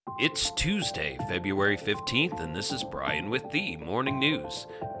It's Tuesday, February 15th, and this is Brian with the Morning News.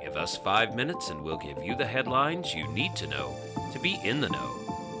 Give us 5 minutes and we'll give you the headlines you need to know to be in the know.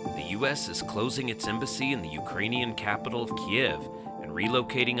 The U.S. is closing its embassy in the Ukrainian capital of Kiev and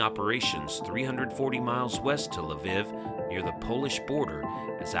relocating operations 340 miles west to Lviv near the Polish border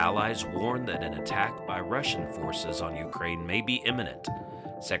as allies warn that an attack by Russian forces on Ukraine may be imminent.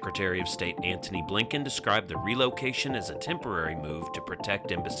 Secretary of State Antony Blinken described the relocation as a temporary move to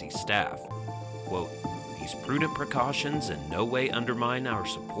protect embassy staff. Quote, "These prudent precautions in no way undermine our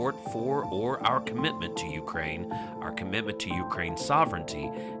support for or our commitment to Ukraine. Our commitment to Ukraine's sovereignty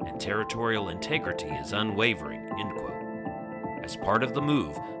and territorial integrity is unwavering," end quote. As part of the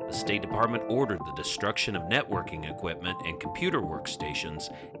move, the State Department ordered the destruction of networking equipment and computer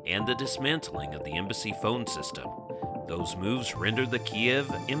workstations and the dismantling of the embassy phone system. Those moves rendered the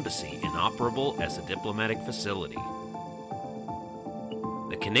Kiev embassy inoperable as a diplomatic facility.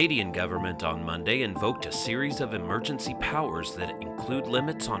 The Canadian government on Monday invoked a series of emergency powers that include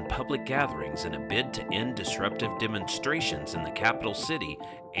limits on public gatherings in a bid to end disruptive demonstrations in the capital city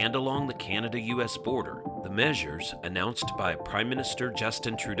and along the Canada-U.S. border. The measures, announced by Prime Minister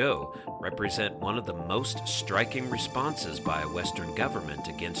Justin Trudeau, represent one of the most striking responses by a Western government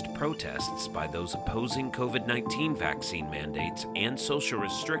against protests by those opposing COVID-19 vaccine mandates and social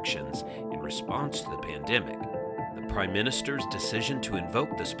restrictions in response to the pandemic. The Prime Minister's decision to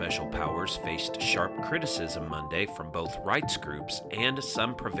invoke the special powers faced sharp criticism Monday from both rights groups and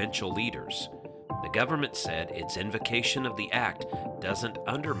some provincial leaders. The government said its invocation of the act doesn't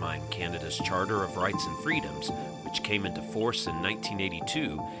undermine Canada's Charter of Rights and Freedoms, which came into force in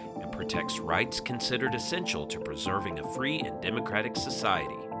 1982 and protects rights considered essential to preserving a free and democratic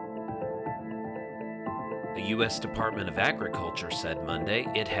society. The U.S. Department of Agriculture said Monday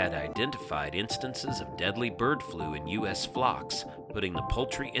it had identified instances of deadly bird flu in U.S. flocks, putting the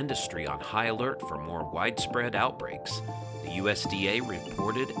poultry industry on high alert for more widespread outbreaks. The USDA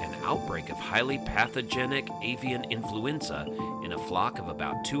reported an outbreak of highly pathogenic avian influenza in a flock of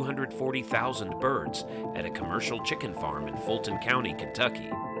about 240,000 birds at a commercial chicken farm in Fulton County, Kentucky.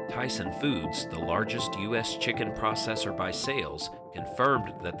 Tyson Foods, the largest U.S. chicken processor by sales,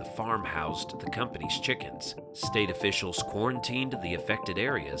 confirmed that the farm housed the company's chickens. State officials quarantined the affected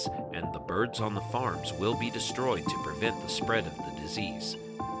areas, and the birds on the farms will be destroyed to prevent the spread of the disease.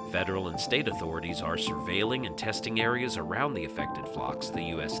 Federal and state authorities are surveilling and testing areas around the affected flocks,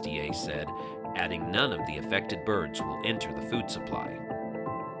 the USDA said, adding none of the affected birds will enter the food supply.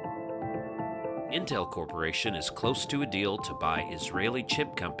 Intel Corporation is close to a deal to buy Israeli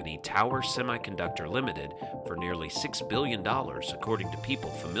chip company Tower Semiconductor Limited for nearly $6 billion, according to people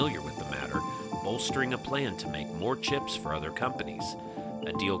familiar with the matter, bolstering a plan to make more chips for other companies.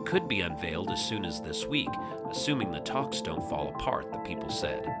 A deal could be unveiled as soon as this week, assuming the talks don't fall apart, the people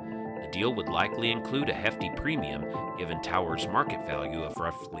said. The deal would likely include a hefty premium, given Tower's market value of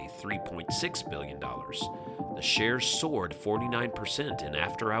roughly $3.6 billion. The shares soared 49% in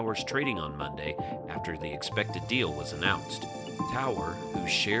after-hours trading on Monday after the expected deal was announced. Tower, whose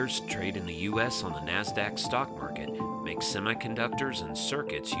shares trade in the U.S. on the NASDAQ stock market, makes semiconductors and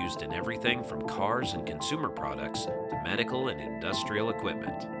circuits used in everything from cars and consumer products to medical and industrial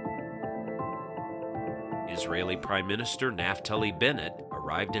equipment. Israeli Prime Minister Naftali Bennett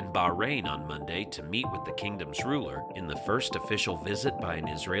arrived in Bahrain on Monday to meet with the kingdom's ruler in the first official visit by an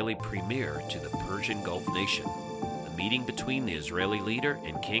Israeli premier to the Persian Gulf nation. The meeting between the Israeli leader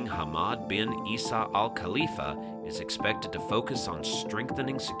and King Hamad bin Isa Al Khalifa is expected to focus on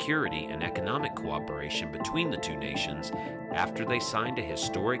strengthening security and economic cooperation between the two nations after they signed a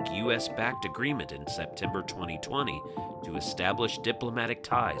historic U.S.-backed agreement in September 2020 to establish diplomatic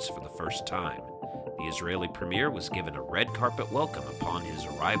ties for the first time. The Israeli premier was given a red carpet welcome upon his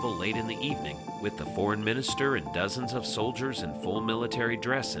arrival late in the evening, with the foreign minister and dozens of soldiers in full military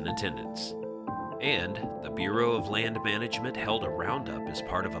dress in attendance. And the Bureau of Land Management held a roundup as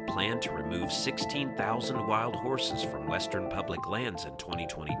part of a plan to remove 16,000 wild horses from western public lands in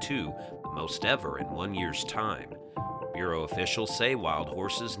 2022, the most ever in 1 year's time. Bureau officials say wild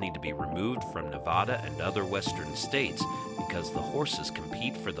horses need to be removed from Nevada and other western states because the horses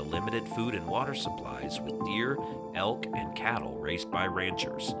compete for the limited food and water supplies with deer, elk, and cattle raised by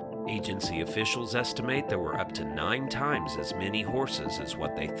ranchers. Agency officials estimate there were up to 9 times as many horses as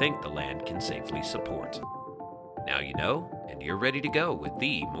what they think the land can safely support. Now you know, and you're ready to go with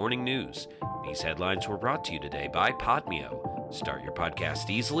the Morning News. These headlines were brought to you today by Podmeo. Start your podcast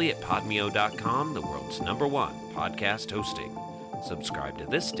easily at podmeo.com, the world's #1 podcast hosting. Subscribe to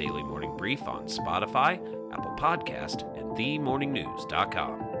this daily morning brief on Spotify, Apple Podcast, and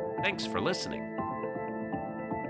themorningnews.com. Thanks for listening.